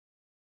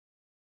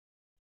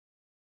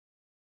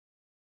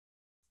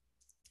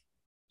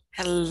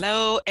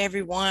Hello,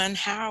 everyone.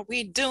 How are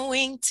we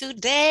doing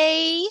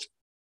today?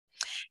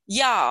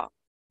 Y'all,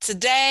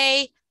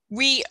 today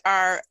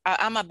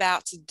I'm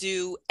about to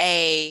do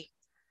a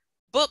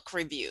book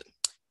review.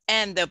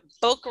 And the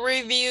book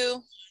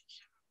review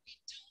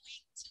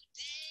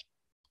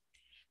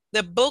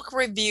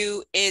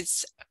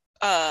is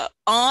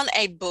on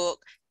a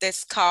book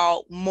that's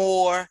called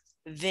More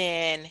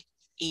Than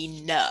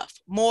Enough.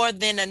 More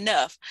Than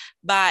Enough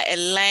by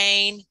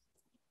Elaine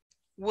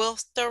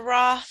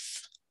Welteroth.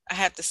 I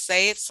have to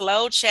say it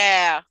slow,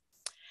 child.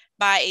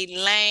 By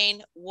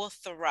Elaine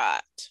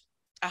Welteroth.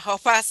 I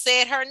hope I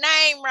said her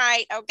name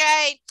right,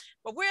 okay?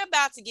 But we're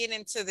about to get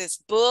into this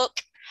book.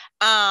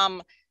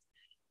 Um,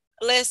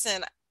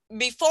 Listen,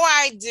 before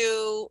I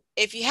do,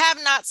 if you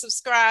have not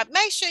subscribed,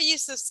 make sure you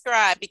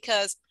subscribe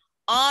because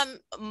on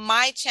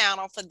my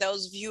channel, for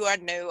those of you who are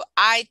new,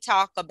 I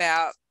talk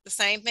about the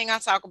same thing I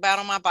talk about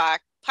on my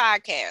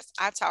podcast.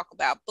 I talk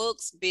about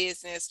books,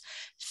 business,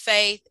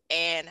 faith,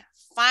 and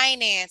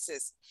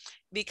finances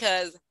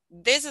because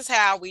this is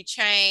how we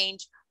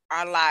change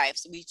our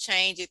lives. We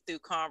change it through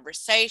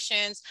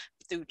conversations,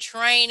 through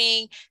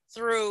training,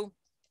 through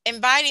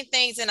inviting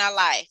things in our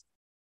life.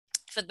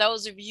 For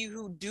those of you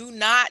who do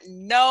not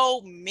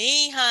know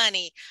me,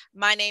 honey,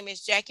 my name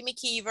is Jackie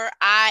Mckeever.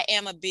 I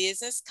am a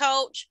business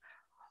coach.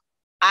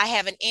 I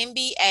have an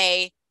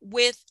MBA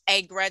with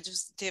a graduate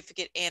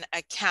certificate in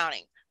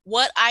accounting.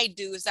 What I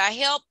do is I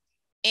help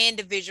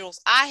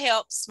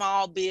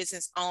small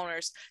business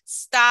owners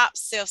stop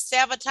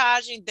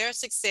self-sabotaging their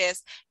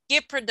success,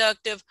 get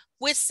productive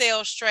with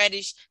sales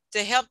strategies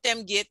to help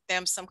them get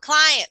them some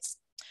clients.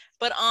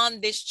 But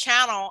on this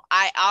channel,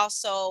 I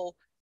also,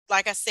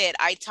 like I said,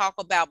 I talk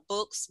about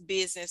books,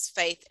 business,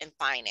 faith, and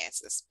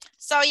finances.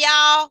 So,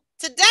 y'all,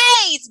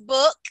 today's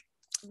book,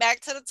 back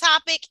to the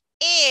topic,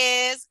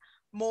 is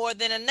More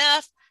Than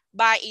Enough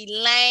by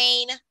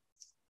Elaine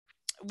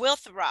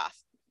Welteroth.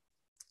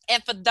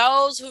 And for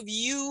those of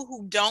you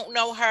who don't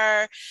know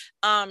her,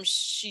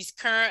 she's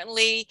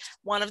currently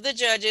one of the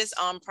judges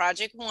on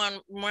Project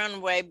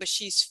Runway, but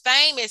she's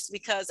famous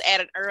because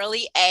at an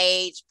early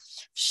age,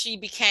 she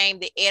became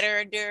the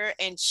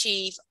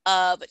editor-in-chief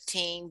of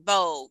Teen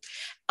Vogue.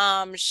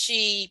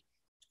 She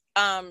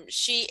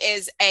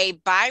is a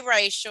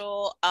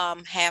biracial,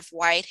 half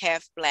white,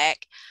 half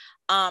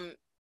um,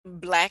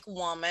 black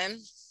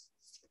woman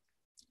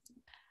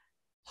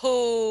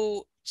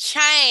who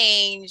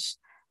changed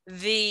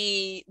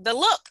the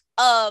look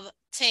of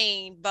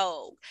Teen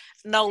Vogue.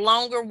 No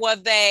longer were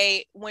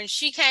they, when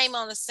she came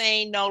on the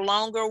scene, no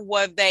longer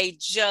were they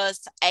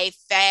just a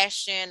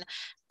fashion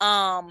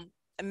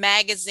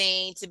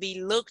magazine to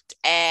be looked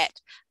at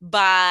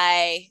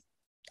by,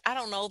 I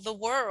don't know, the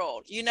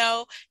world,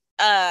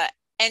 uh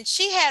and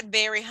she had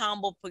very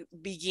humble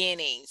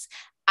beginnings.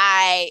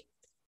 I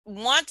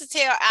want to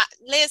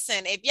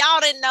listen, if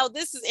y'all didn't know,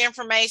 this is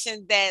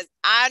information that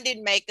I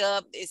didn't make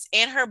up. It's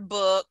in her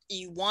book.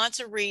 You want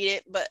to read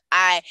it, but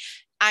I'm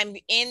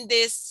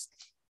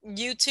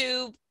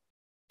youtube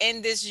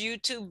in this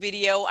YouTube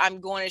video. I'm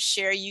going to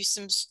share you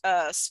some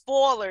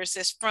spoilers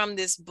that's from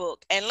this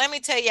book. And let me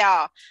tell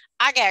y'all,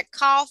 I got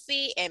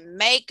coffee and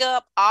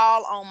makeup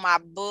all on my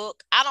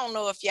book. I don't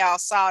know if y'all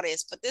saw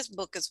this, but this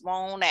book is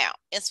worn out.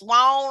 It's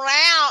worn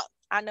out.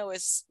 I know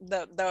it's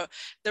the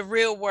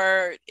real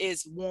word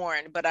is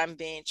worn, but I'm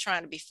being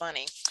trying to be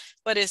funny.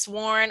 But it's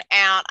worn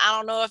out. I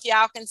don't know if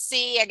y'all can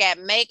see. I got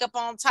makeup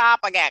on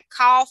top. I got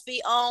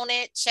coffee on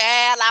it.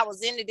 Child, I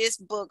was into this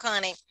book,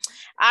 honey.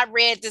 I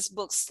read this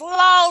book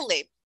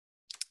slowly.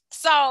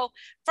 So,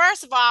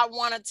 first of all, I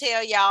want to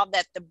tell y'all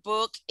that the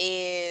book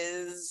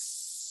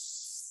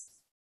is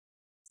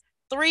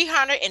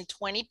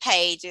 320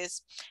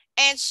 pages.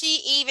 And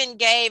she even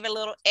gave a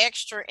little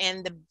extra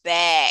in the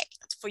back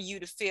for you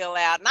to fill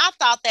out. And I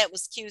thought that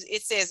was cute.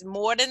 It says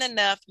more than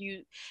enough.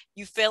 You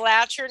fill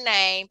out your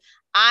name.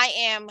 I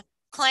am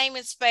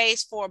claiming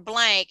space for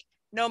blank,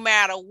 no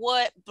matter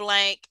what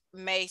blank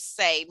may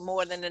say.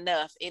 More than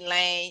enough.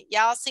 Elaine,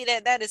 y'all see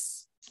that? That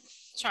is,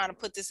 trying to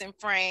put this in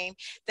frame.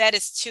 That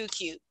is too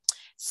cute.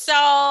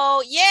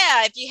 So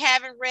yeah, if you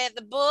haven't read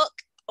the book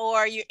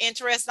or you're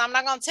interested, I'm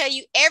not going to tell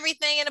you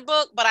everything in the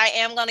book, but I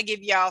am going to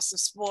give y'all some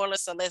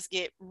spoilers. So let's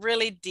get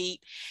really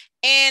deep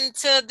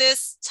into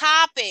this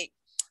topic.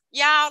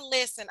 Y'all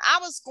listen, I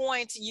was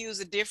going to use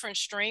a different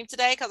stream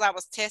today because I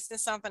was testing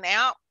something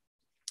out,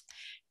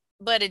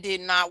 but it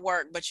did not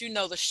work. But you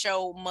know, the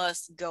show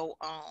must go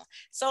on.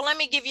 So let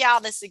me give y'all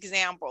this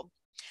example.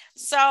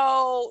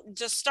 So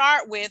to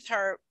start with,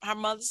 her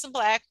mother's a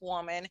Black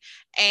woman,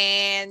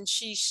 and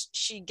she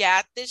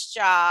got this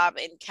job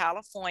in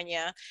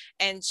California,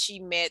 and she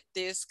met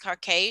this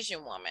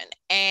Caucasian woman,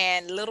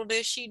 and little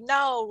did she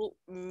know,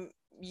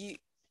 you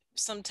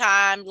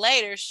sometime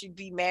later she'd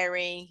be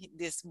marrying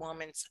this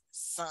woman's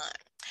son.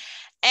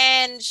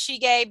 And she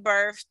gave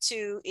birth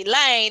to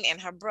Elaine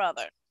and her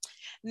brother.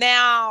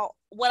 Now,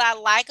 what I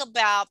like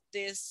about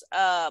this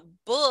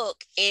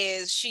book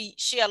is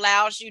she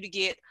allows you to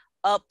get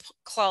up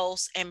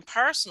close and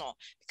personal,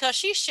 because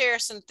she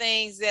shared some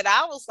things that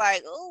I was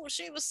like, oh,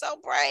 she was so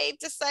brave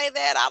to say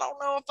that. I don't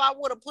know if I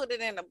would have put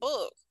it in a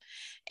book.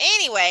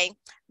 Anyway,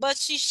 but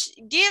she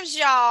gives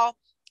y'all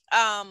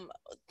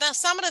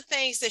some of the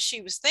things that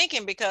she was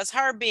thinking, because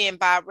her being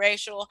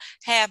biracial,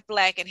 half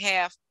black and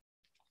half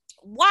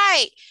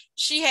white,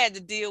 she had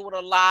to deal with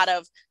a lot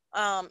of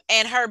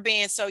and her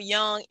being so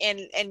young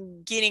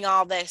and getting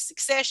all that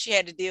success, she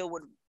had to deal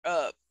with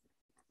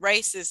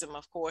racism.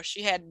 Of course,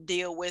 she had to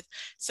deal with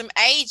some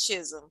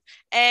ageism,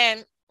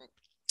 and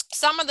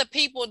some of the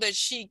people that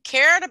she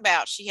cared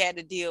about, she had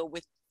to deal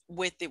with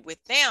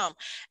them.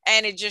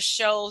 And it just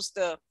shows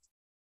the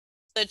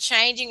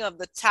changing of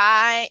the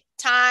time,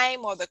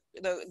 or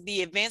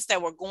the events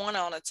that were going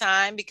on at the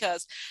time.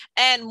 Because,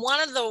 and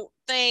one of the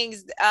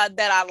things that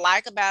I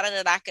like about it,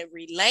 that I could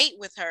relate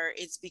with her,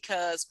 is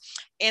because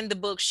in the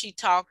book she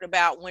talked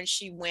about when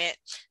she went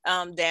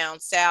down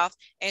south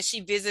and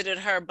she visited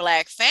her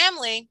black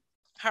family,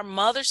 her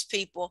mother's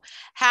people,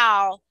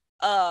 how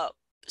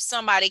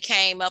somebody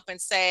came up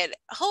and said,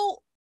 who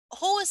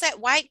is that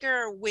white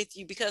girl with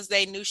you? Because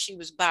they knew she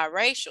was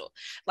biracial.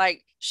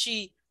 Like,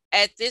 she,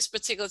 at this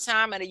particular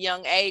time, at a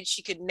young age,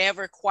 she could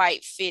never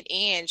quite fit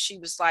in. She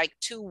was like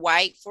too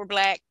white for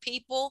black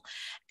people,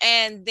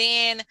 and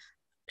then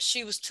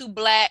she was too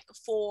black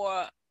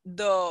for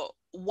the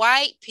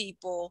white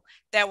people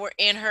that were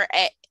in her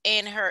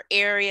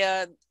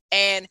area,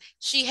 and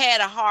she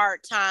had a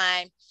hard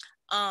time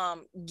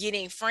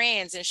getting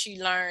friends, and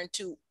she learned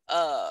to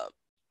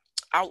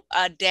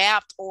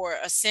adapt or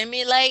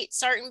assimilate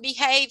certain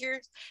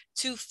behaviors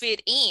to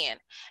fit in.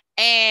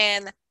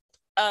 And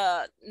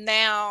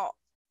now,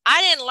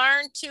 I didn't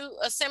learn to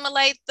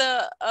assimilate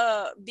the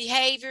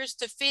behaviors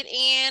to fit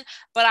in,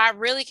 but I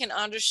really can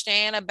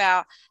understand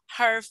about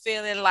her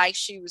feeling like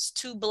she was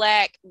too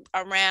black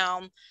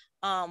around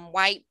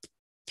white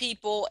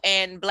people,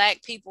 and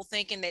black people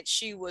thinking that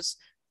she was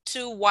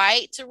too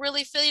white to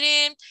really fit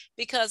in.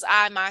 Because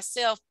I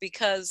myself,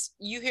 because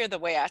you hear the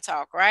way I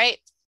talk, right?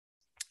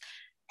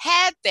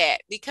 Had that.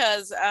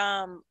 Because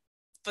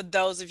for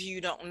those of you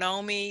who don't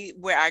know me,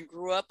 where I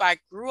grew up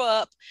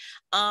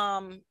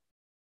um,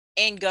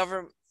 in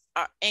government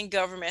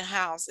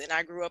housing.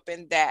 I grew up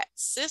in that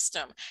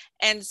system,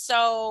 and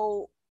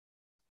so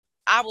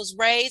I was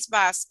raised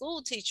by a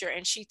school teacher,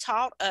 and she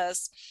taught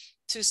us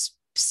to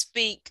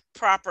speak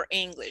proper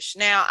English.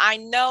 Now, I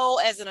know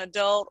as an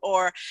adult,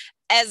 or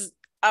as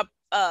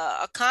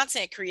a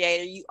content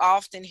creator, you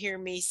often hear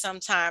me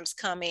sometimes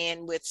come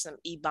in with some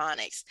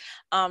ebonics.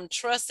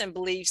 Trust and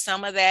believe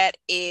some of that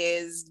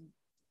is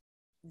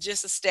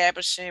just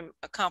establishing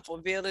a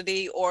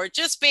comfortability, or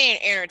just being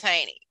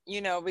entertaining,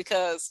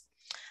 because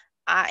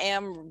I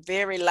am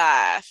very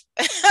live.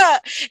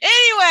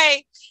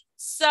 Anyway,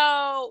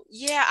 so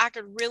yeah, I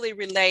could really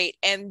relate.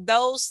 And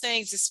those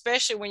things,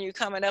 especially when you're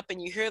coming up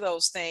and you hear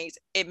those things,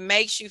 it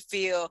makes you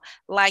feel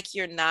like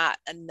you're not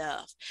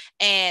enough.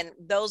 And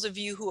those of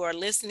you who are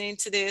listening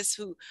to this,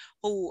 who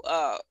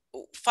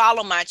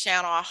follow my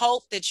channel, I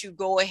hope that you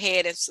go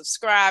ahead and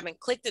subscribe and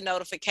click the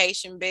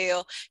notification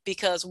bell,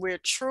 because we're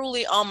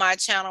truly, on my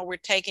channel, we're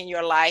taking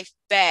your life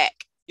back,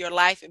 your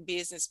life and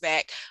business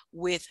back,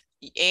 with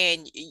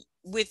and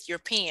with your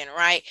pen,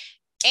 right?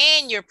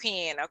 And your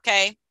pen,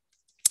 okay?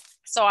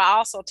 So I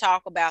also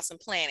talk about some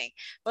planning.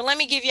 But let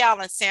me give y'all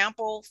an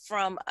example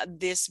from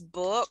this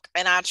book,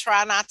 and I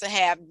try not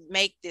to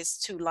make this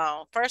too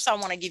long. First, I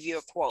want to give you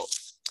a quote.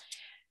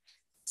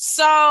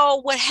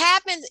 So what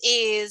happens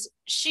is,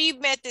 she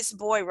met this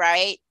boy,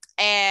 right?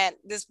 And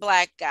this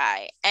black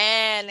guy,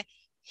 and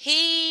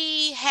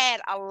he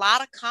had a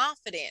lot of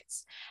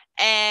confidence,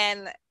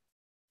 and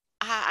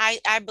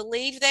I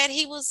believe that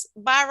he was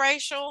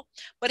biracial,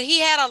 but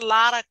he had a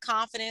lot of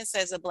confidence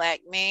as a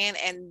black man,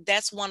 and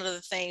that's one of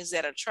the things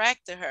that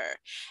attracted her.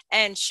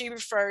 And she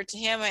referred to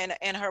him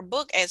in her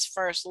book as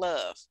first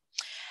love.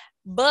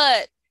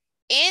 But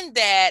in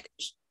that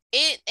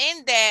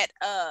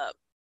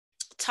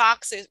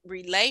toxic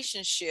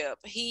relationship,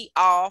 he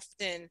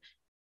often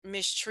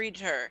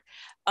mistreated her.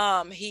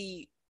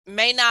 He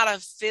may not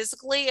have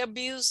physically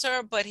abused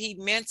her, but he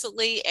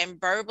mentally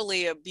and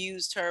verbally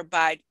abused her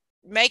by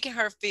making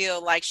her feel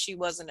like she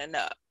wasn't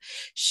enough.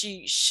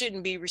 She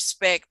shouldn't be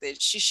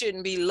respected. She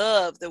shouldn't be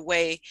loved the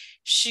way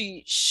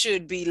she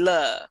should be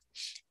loved.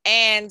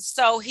 And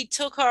so he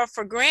took her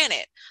for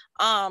granted.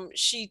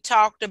 She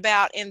talked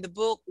about in the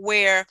book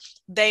where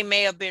they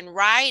may have been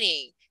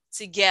riding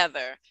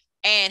together,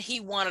 and he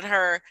wanted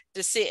her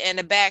to sit in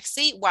the back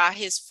seat while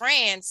his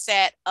friend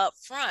sat up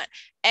front,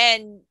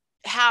 and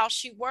how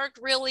she worked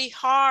really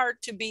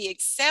hard to be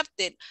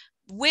accepted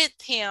with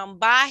him,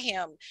 by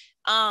him.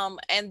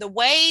 And the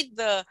way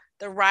the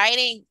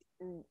writing,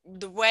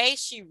 the way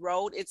she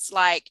wrote, it's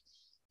like,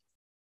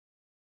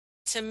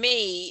 to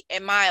me,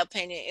 in my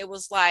opinion, it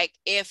was like,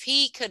 if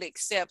he could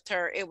accept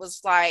her, it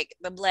was like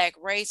the black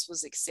race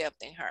was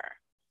accepting her.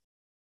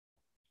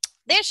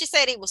 Then she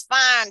said he was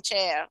fine,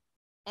 child.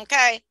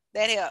 Okay.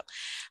 That helped.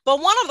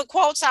 But one of the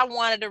quotes I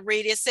wanted to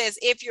read, it says,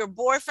 if your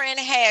boyfriend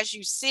has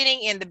you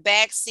sitting in the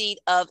back seat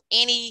of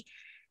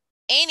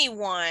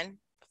anyone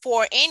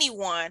for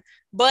anyone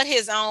but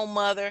his own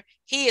mother,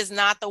 he is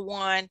not the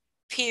one,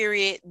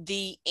 period,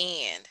 the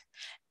end.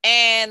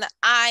 And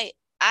I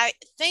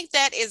think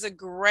that is a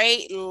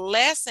great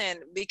lesson,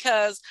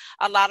 because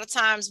a lot of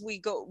times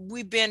we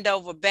bend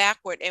over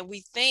backward and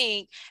we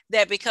think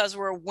that because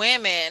we're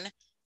women,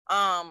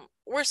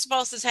 we're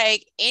supposed to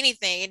take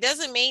anything. It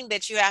doesn't mean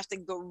that you have to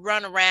go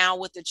run around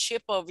with a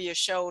chip over your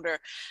shoulder,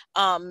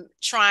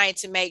 trying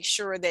to make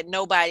sure that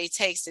nobody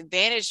takes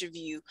advantage of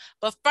you.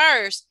 But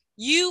first,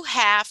 you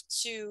have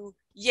to,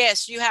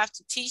 yes, you have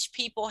to teach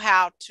people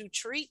how to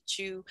treat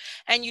you,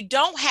 and you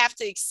don't have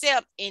to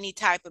accept any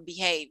type of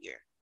behavior.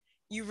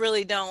 You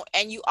really don't.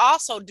 And you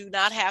also do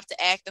not have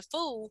to act a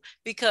fool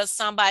because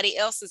somebody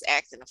else is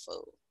acting a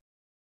fool.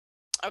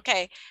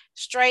 Okay,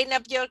 straighten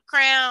up your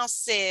crown,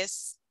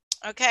 sis.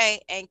 Okay,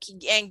 and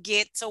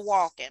get to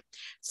walking.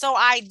 So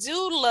I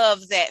do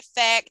love that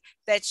fact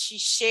that she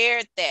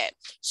shared that.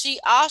 She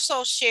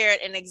also shared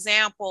an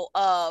example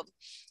of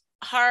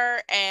her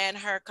and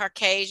her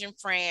Caucasian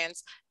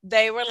friends.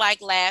 They were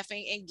like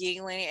laughing and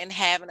giggling and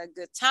having a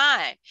good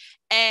time.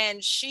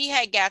 And she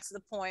had got to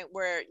the point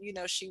where,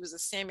 she was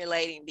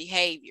assimilating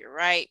behavior,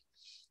 right?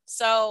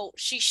 So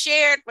she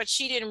shared, but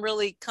she didn't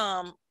really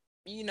come,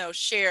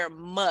 share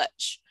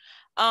much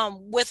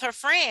with her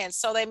friends.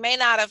 So they may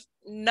not have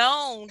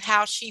known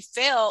how she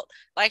felt,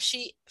 like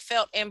she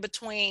felt in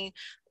between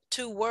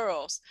two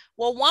worlds.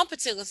 Well, one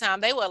particular time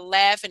they were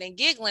laughing and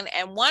giggling,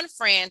 and one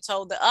friend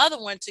told the other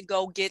one to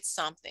go get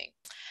something.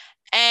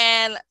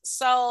 And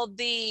so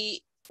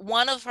the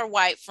one of her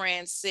white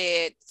friends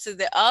said to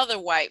the other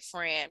white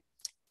friend,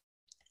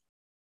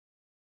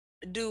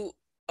 do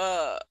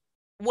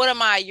what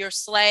am I, your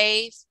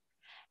slave?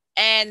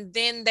 And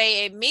then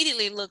they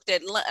immediately looked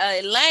at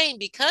Elaine,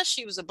 because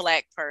she was a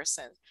Black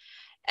person,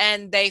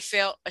 and they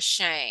felt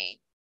ashamed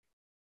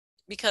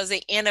because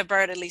they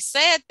inadvertently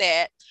said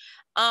that.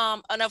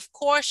 And of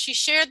course, she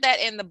shared that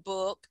in the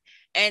book,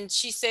 and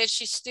she said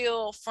she's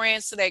still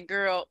friends to that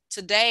girl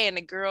today. And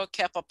the girl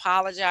kept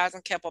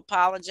apologizing.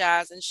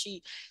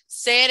 She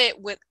said it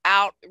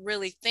without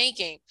really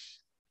thinking.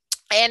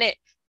 And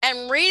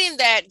reading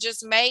that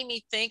just made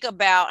me think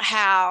about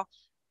how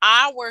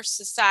our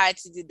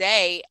society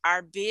today,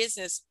 our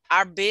businesses,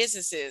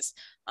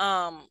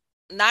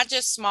 not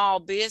just small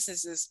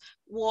businesses,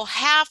 will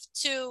have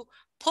to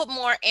put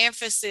more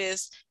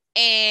emphasis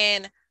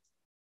in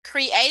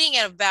creating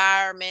an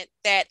environment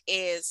that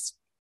is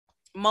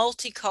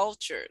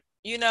multicultural.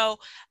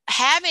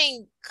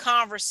 Having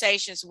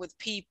conversations with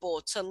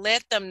people to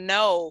let them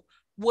know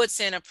what's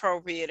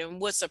inappropriate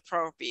and what's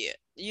appropriate,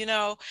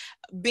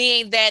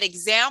 being that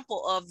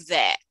example of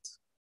that,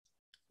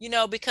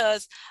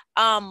 because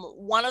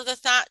one of the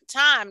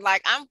time,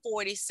 like, I'm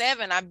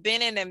 47, I've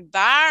been in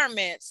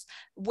environments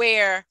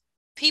where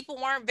people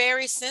weren't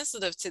very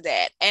sensitive to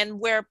that, and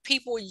where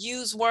people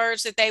use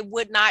words that they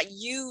would not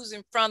use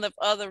in front of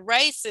other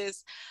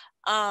races,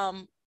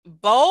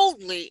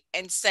 boldly,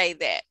 and say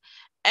that.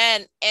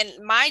 And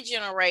my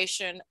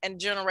generation and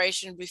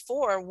generation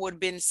before would have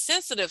been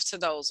sensitive to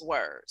those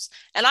words.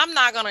 And I'm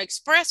not going to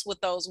express what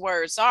those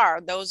words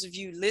are. Those of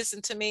you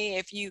listen to me,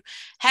 if you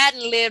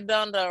hadn't lived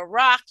under a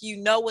rock, you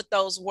know what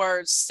those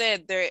words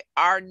said. They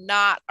are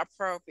not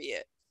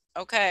appropriate.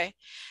 Okay.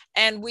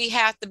 And we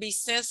have to be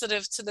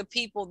sensitive to the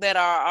people that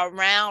are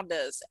around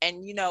us.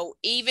 And,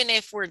 even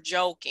if we're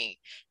joking,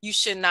 you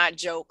should not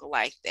joke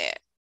like that.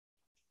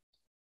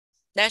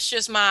 That's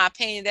just my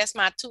opinion. That's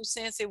my 2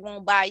 cents. It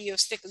won't buy you a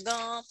stick of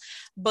gum,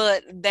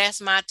 but that's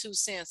my 2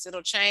 cents.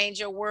 It'll change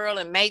your world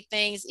and make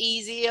things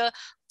easier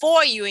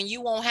for you, and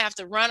you won't have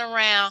to run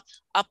around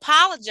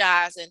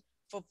apologizing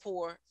for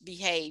poor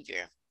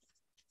behavior.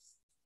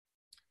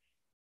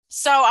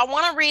 So I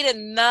want to read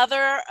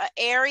another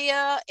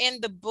area in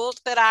the book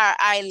that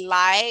I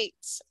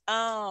liked.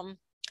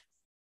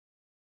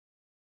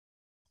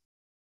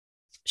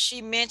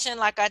 She mentioned,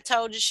 like I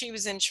told you, she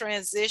was in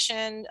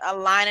transition,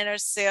 aligning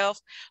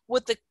herself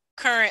with the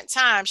current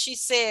time. She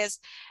says,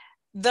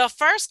 the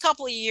first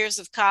couple of years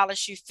of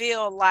college, you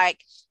feel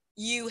like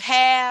you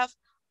have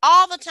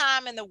all the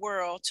time in the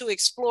world to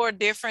explore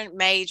different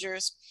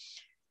majors,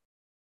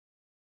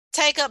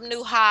 take up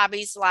new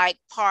hobbies like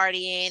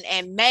partying,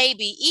 and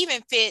maybe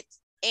even fit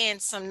in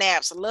some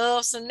naps.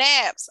 Love some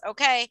naps.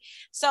 Okay.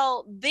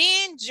 So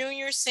then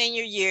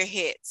senior year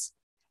hits.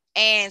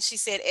 And she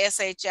said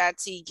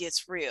SHIT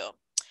gets real.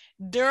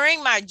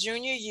 During my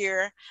junior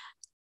year,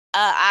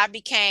 I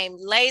became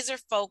laser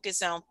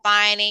focused on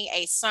finding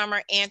a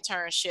summer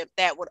internship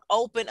that would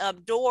open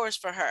up doors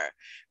for her.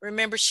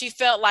 Remember, she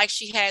felt like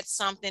she had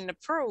something to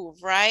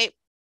prove, right?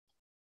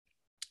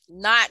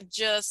 Not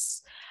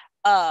just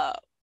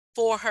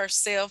for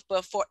herself,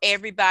 but for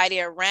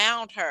everybody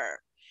around her,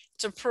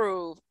 to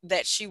prove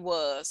that she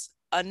was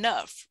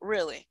enough,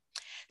 really.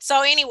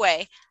 So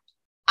anyway,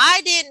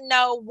 I didn't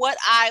know what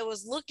I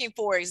was looking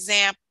for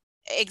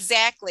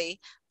exactly,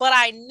 but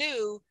I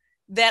knew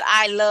that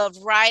I loved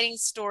writing,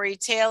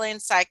 storytelling,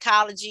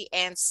 psychology,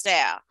 and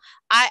style.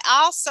 I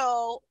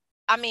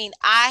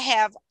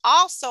have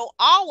also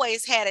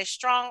always had a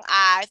strong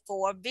eye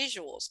for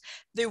visuals.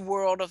 The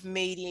world of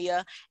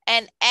media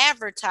and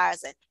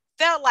advertising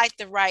felt like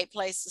the right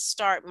place to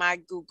start my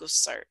Google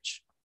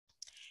search.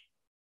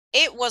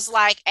 It was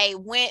like a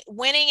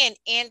winning an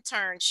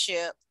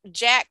internship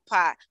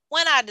jackpot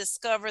when I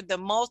discovered the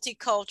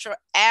multicultural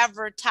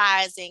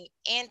advertising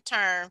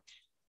intern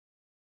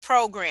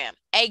program,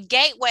 a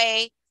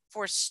gateway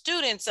for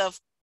students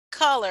of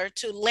color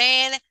to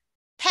land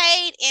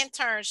paid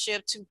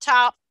internship to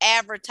top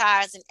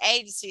advertising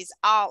agencies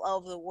all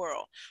over the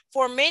world.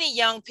 For many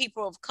young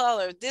people of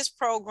color, this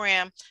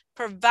program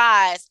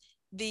provides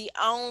the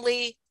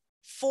only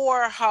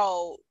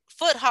foothold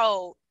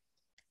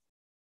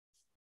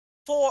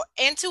for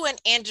into an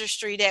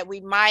industry that we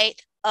might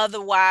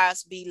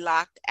otherwise be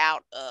locked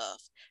out of.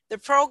 The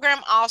program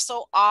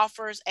also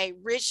offers a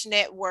rich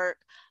network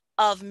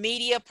of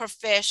media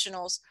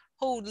professionals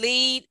who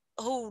lead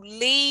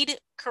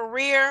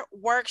career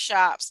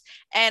workshops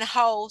and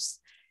host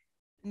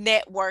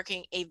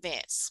networking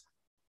events.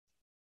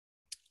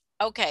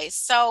 Okay,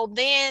 so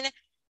then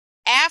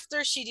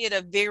after she did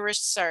a vigorous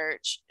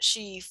search,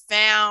 she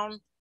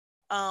found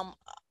an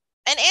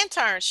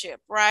internship,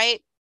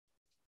 right?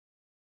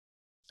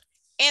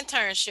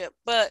 Internship.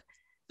 But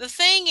the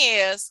thing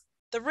is,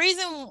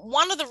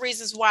 one of the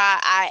reasons why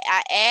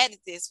I added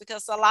this,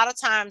 because a lot of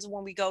times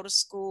when we go to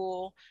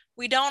school,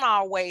 we don't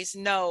always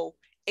know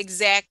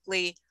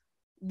exactly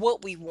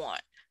what we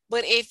want.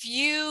 But if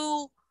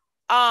you're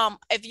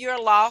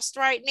lost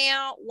right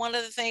now, one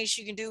of the things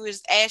you can do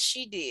is, as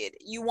she did,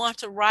 you want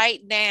to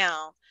write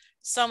down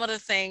some of the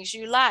things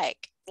you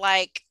like.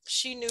 Like,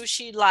 she knew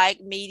she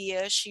liked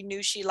media, she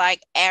knew she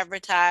liked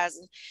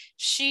advertising,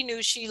 she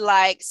knew she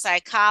liked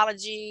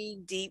psychology,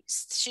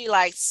 she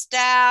liked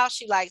style,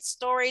 she liked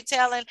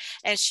storytelling,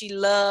 and she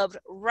loved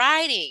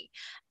writing.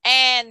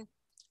 And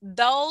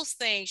those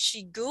things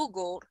she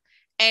Googled,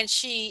 and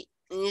she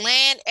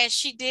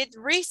did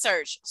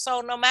research.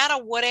 So no matter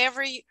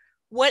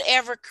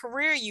whatever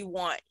career you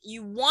want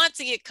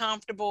to get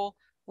comfortable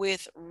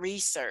with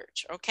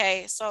research.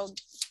 Okay. So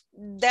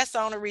that's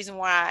the only reason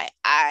why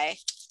I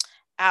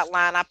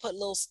put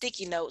little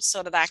sticky notes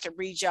so that I could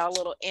read y'all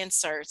little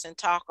inserts and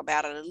talk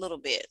about it a little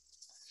bit.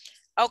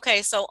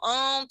 Okay, so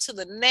on to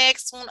the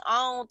next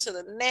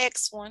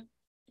one.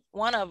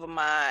 One of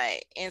my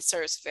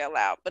inserts fell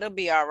out, but it'll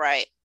be all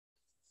right.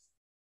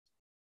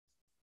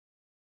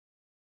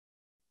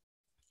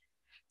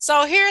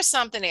 So here's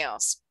something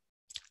else.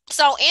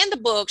 So in the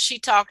book, she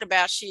talked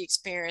about she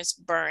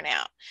experienced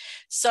burnout.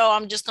 So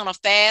I'm just going to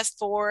fast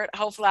forward.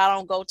 Hopefully I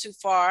don't go too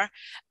far.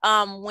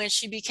 When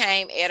she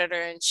became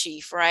editor in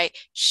chief, right?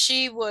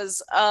 She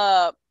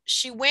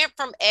went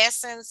from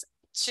Essence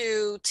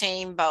to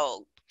Team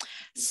Vogue.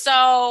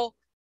 So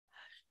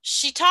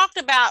she talked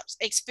about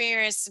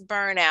experience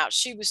burnout.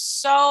 She was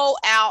so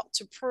out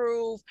to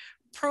prove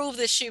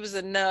that she was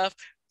enough,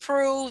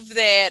 prove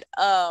that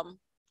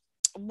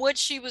what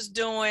she was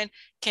doing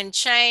can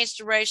change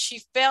the race.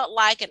 She felt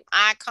like an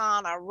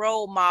icon, a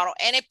role model,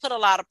 and it put a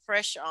lot of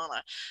pressure on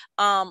her,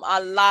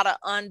 a lot of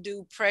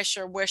undue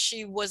pressure where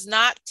she was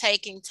not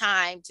taking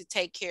time to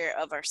take care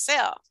of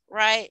herself,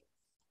 right?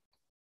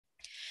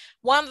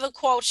 One of the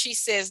quotes, she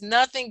says,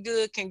 nothing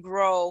good can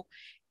grow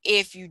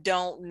if you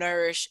don't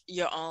nourish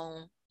your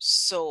own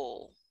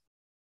soul.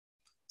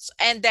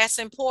 And that's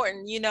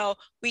important.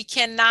 We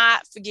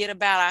cannot forget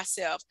about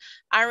ourselves.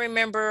 I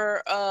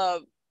remember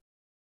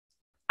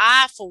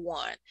I, for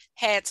one,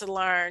 had to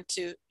learn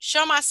to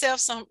show myself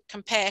some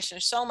compassion,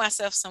 show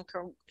myself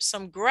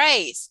some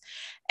grace,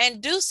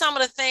 and do some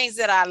of the things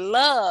that I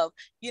love,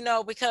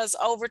 because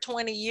over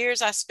 20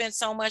 years, I spent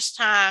so much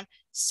time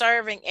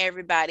serving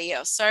everybody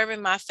else,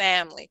 serving my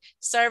family,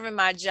 serving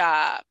my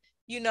job,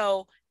 you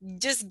know,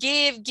 just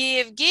give,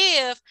 give,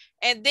 give.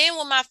 And then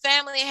when my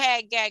family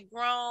had got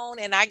grown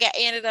and I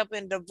ended up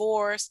in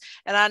divorce,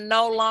 and I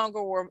no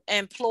longer were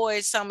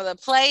employed some of the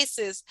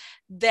places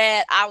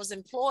that I was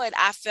employed,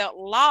 I felt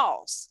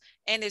lost.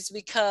 And it's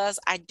because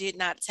I did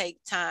not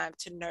take time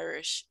to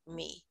nourish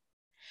me,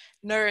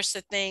 nourish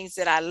the things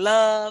that I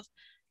love,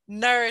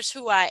 nourish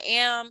who I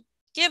am,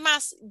 give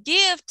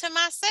to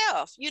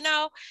myself,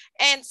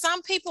 And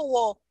some people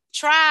will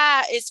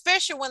try,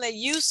 especially when they're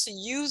used to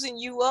using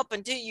you up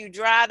until you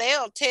dry,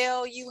 they'll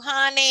tell you,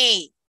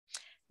 honey,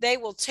 they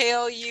will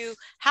tell you,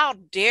 how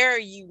dare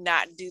you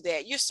not do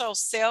that? You're so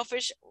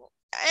selfish.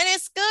 And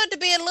it's good to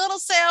be a little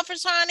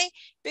selfish, honey,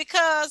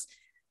 because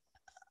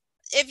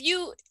if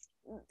you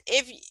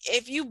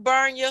if you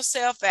burn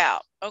yourself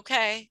out,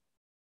 okay,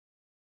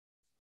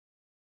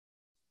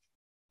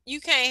 you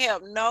can't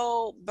help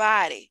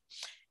nobody.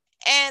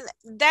 And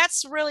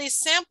that's really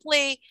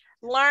simply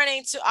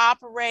learning to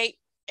operate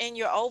in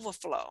your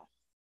overflow.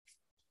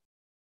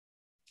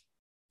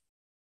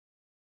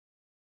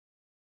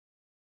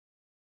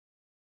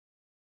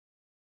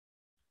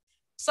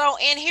 So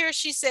in here,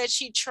 she said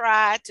she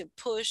tried to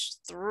push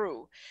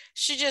through.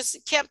 She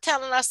just kept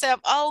telling herself,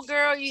 oh,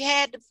 girl, you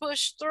had to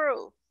push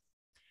through.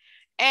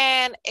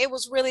 And it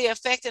was really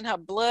affecting her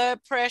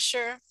blood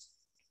pressure.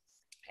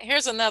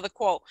 Here's another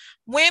quote.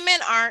 Women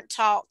aren't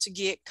taught to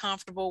get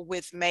comfortable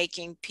with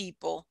making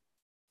people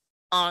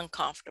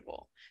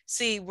uncomfortable.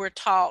 See, we're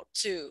taught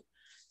to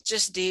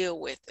just deal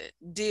with it,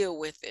 deal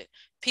with it.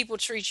 People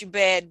treat you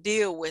bad,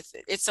 deal with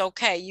it. It's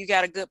okay. You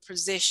got a good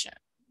position.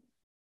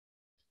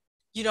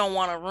 You don't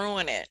want to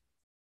ruin it.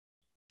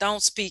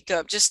 Don't speak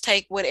up. Just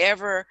take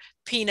whatever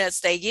peanuts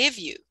they give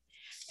you.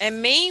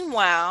 And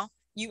meanwhile,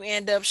 you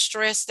end up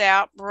stressed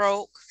out,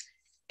 broke,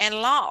 and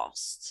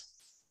lost.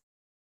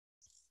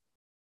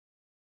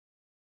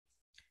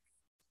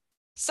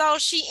 So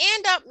she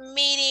ended up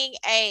meeting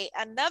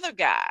another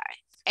guy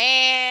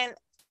and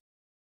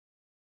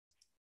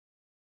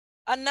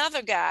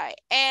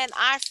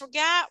I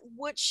forgot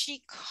what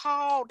she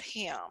called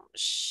him.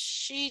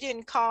 She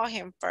didn't call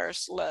him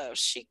first love.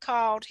 She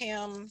called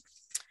him,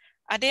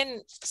 I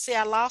didn't see,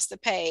 I lost the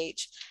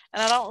page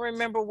and I don't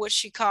remember what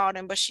she called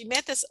him, but she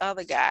met this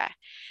other guy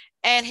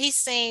and he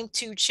seemed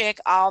to check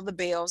all the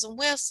bells and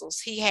whistles.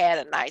 He had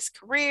a nice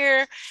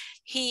career.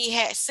 He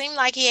had seemed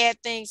like he had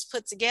things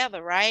put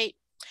together, right?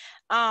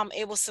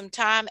 It was some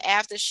time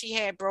after she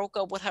had broke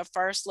up with her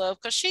first love,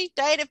 because she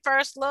dated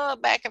first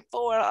love back and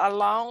forth a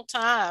long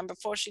time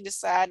before she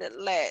decided,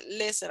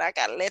 listen, I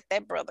gotta let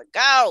that brother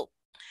go.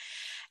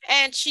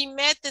 And she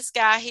met this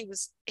guy.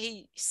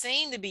 He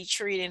seemed to be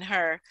treating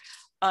her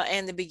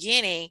in the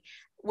beginning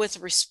with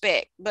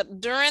respect,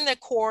 but during the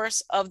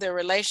course of their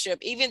relationship,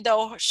 even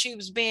though she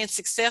was being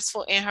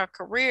successful in her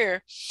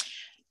career,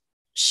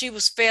 she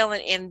was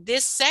failing in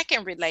this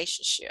second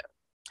relationship.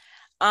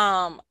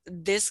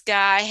 This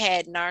guy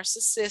had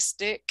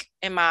narcissistic,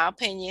 in my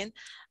opinion,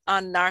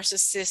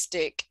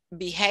 narcissistic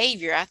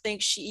behavior. I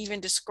think she even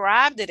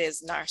described it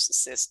as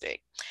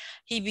narcissistic.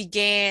 He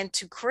began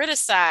to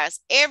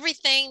criticize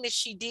everything that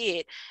she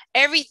did.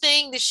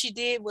 Everything that she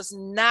did was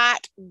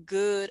not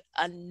good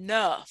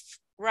enough,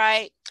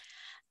 right?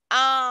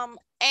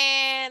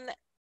 And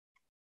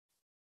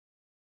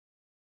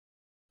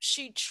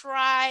she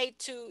tried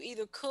to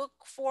either cook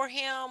for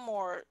him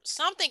or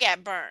something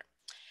got burnt.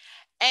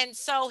 And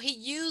so he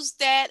used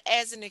that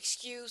as an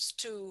excuse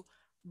to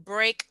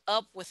break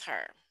up with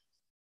her.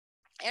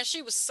 And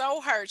she was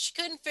so hurt. She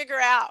couldn't figure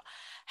out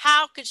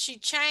how could she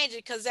change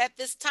it, because at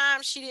this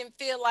time she didn't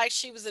feel like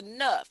she was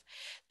enough,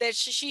 that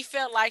she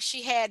felt like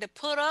she had to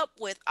put up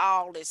with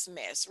all this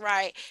mess,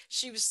 right?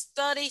 She was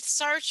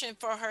searching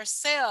for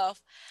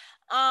herself.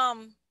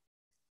 Um,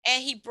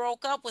 and he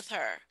broke up with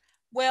her.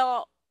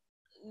 Well,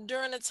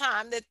 during the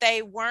time that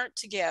they weren't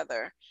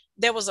together,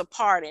 there was a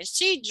party. And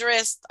she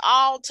dressed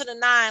all to the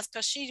nines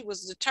because she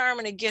was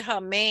determined to get her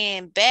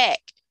man back.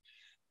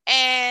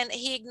 And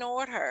he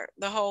ignored her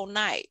the whole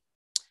night.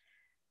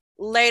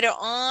 Later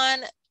on,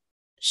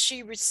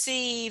 she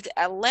received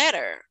a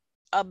letter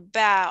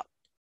about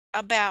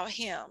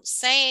him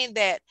saying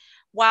that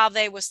while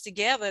they was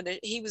together,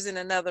 that he was in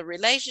another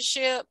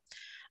relationship.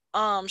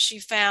 She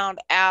found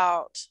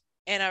out,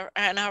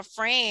 and her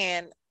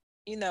friend,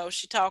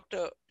 she talked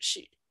to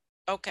she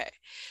okay.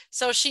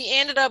 So she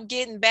ended up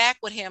getting back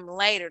with him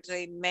later.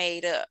 They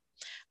made up.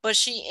 But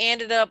she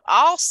ended up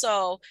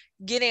also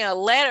getting a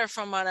letter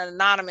from an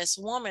anonymous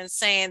woman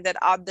saying that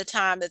at the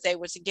time that they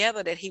were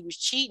together, that he was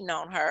cheating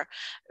on her,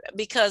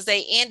 because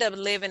they end up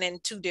living in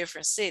two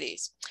different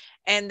cities,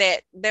 and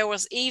that there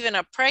was even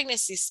a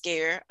pregnancy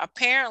scare.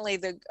 Apparently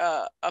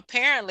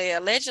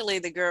allegedly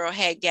the girl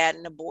had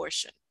gotten an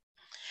abortion,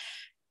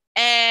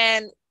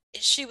 and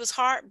she was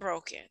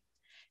heartbroken.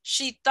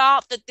 She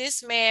thought that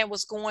this man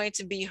was going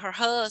to be her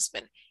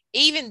husband,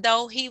 even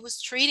though he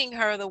was treating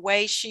her the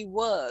way she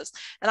was.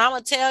 And I'm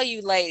going to tell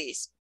you,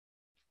 ladies,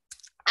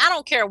 I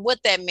don't care what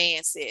that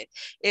man said.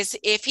 Is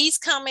if he's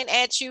coming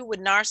at you with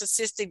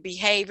narcissistic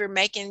behavior,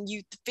 making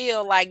you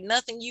feel like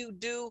nothing you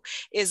do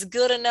is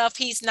good enough,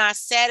 he's not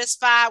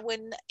satisfied with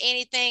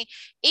anything.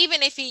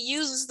 Even if he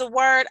uses the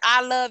word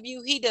 "I love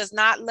you," he does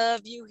not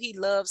love you. He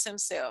loves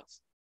himself.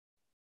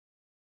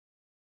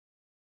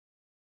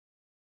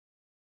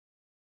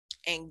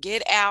 And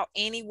get out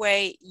any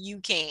way you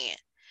can.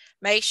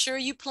 Make sure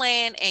you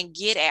plan and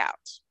get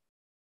out.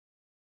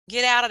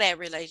 Get out of that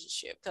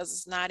relationship, because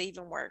it's not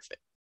even worth it.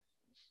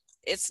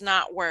 It's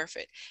not worth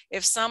it.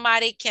 If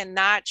somebody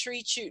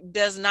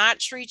does not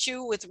treat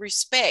you with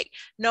respect,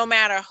 no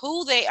matter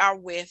who they are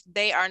with,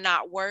 they are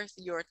not worth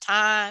your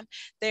time.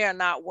 They are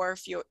not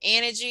worth your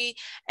energy.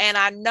 And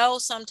I know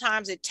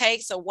sometimes it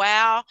takes a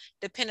while,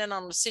 depending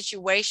on the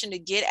situation, to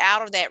get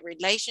out of that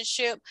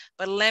relationship.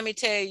 But let me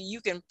tell you,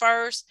 you can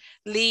first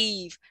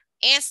leave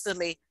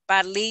instantly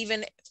by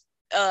leaving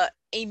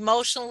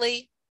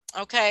emotionally,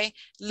 okay?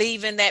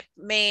 Leaving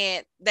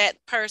that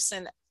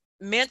person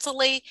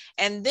mentally,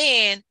 and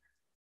then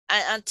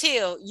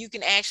until you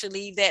can actually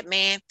leave that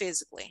man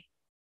physically.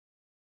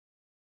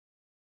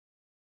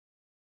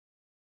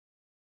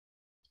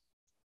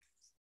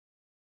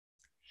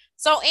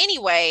 So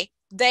anyway,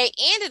 they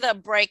ended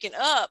up breaking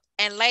up.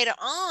 And later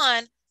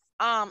on,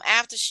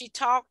 after she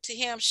talked to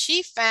him,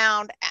 she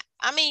found,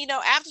 I mean, you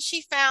know, after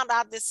she found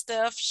out this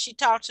stuff, she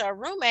talked to her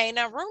roommate, and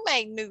her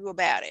roommate knew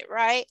about it,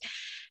 right?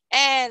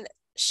 And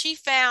she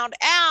found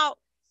out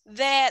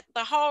that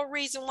the whole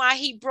reason why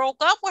he broke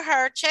up with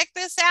her, check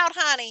this out,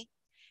 honey,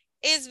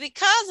 is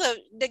because of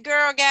the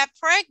girl got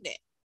pregnant.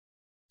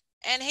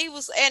 And he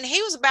was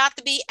about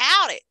to be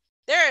outed.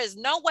 There is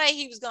no way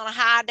he was going to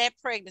hide that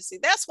pregnancy.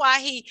 That's why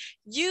he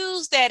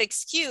used that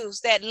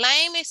excuse, that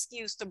lame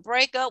excuse, to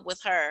break up with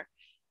her,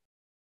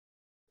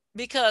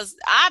 because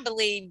I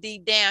believe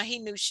deep down he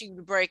knew she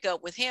would break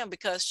up with him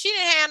because she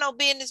didn't have no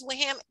business with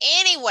him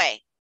anyway.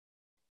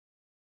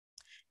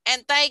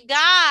 And thank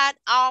God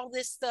all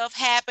this stuff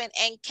happened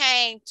and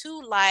came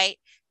to light,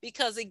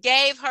 because it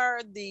gave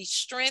her the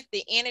strength,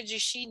 the energy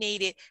she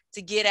needed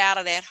to get out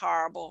of that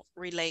horrible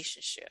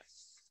relationship.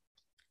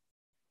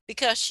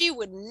 Because she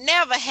would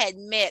never had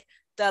met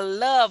the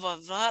love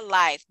of her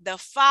life, the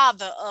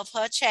father of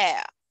her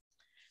child,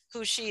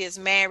 who she is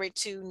married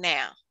to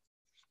now.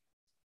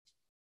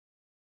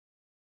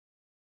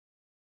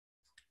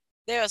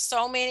 There are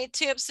so many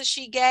tips that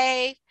she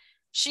gave.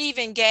 She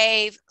even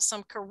gave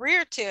some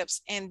career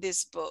tips in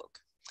this book.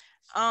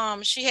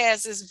 She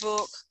has this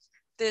book,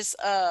 this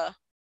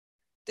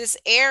this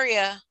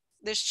area,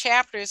 this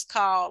chapter is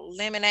called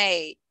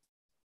Lemonade.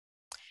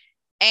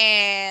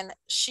 And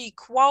she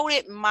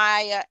quoted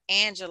Maya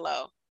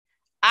Angelou: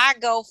 "I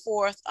go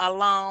forth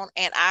alone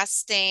and I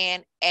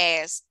stand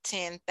as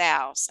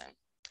 10,000."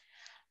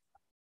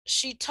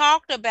 She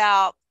talked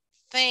about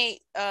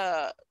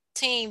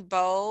Team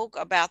Vogue,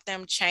 about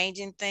them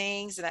changing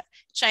things and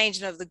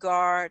changing of the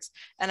guards,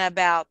 and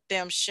about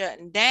them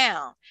shutting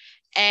down.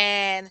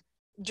 And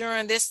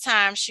during this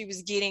time, she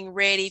was getting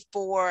ready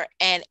for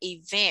an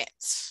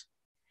event,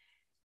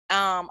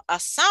 a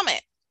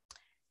summit.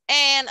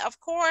 And of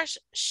course,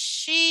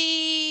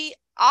 she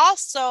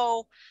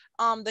also,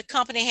 the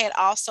company had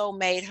also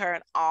made her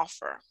an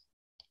offer.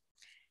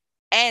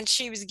 And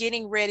she was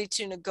getting ready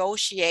to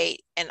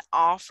negotiate an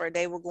offer.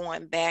 They were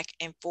going back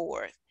and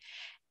forth.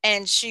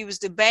 And she was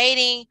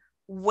debating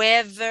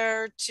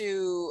whether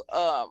to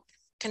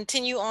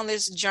continue on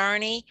this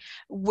journey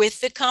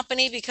with the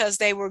company, because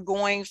they were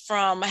going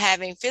from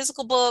having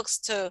physical books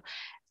to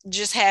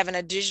just having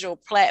a digital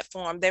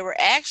platform. They were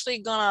actually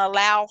going to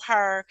allow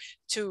her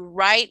to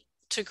write,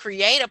 to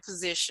create a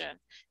position,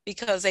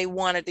 because they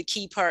wanted to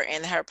keep her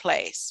in her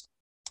place.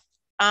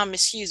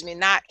 Excuse me,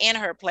 not in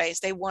her place.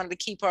 They wanted to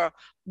keep her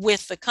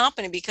with the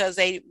company because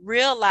they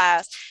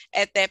realized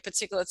at that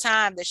particular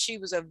time that she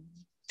was a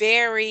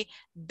very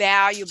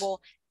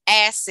valuable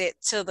asset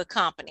to the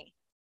company.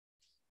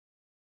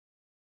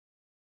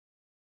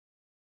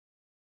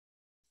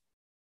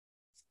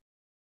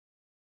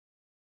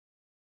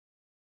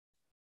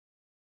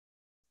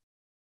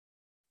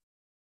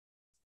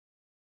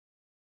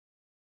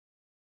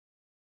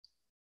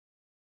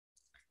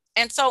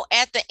 And so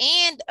at the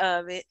end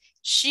of it,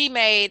 she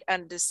made a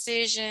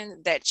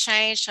decision that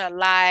changed her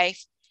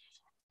life,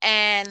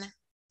 and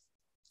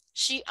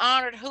she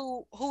honored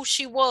who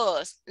she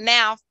was.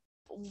 Now,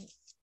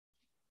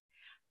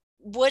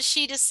 what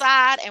she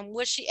decided and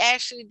what she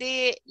actually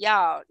did,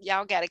 y'all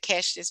got to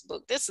catch this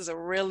book. This is a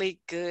really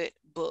good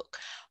book.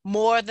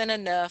 More Than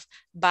Enough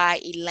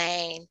by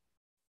Elaine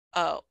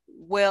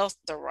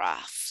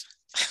Welteroth.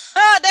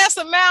 That's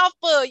a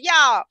mouthful,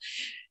 y'all.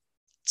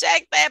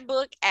 Check that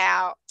book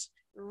out,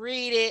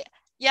 read it.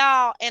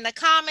 Y'all, in the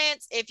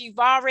comments, if you've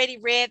already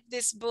read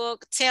this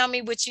book, tell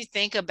me what you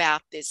think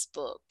about this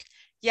book.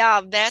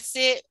 Y'all, that's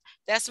it.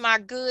 That's my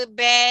good,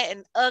 bad,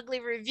 and ugly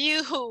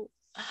review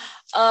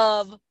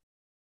of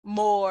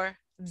More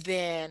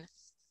Than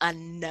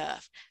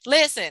Enough.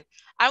 Listen,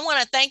 I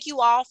want to thank you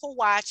all for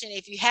watching.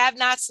 If you have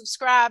not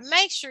subscribed,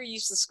 make sure you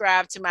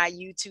subscribe to my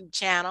YouTube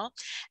channel.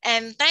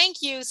 And thank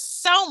you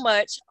so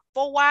much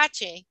for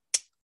watching.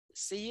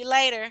 See you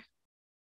later.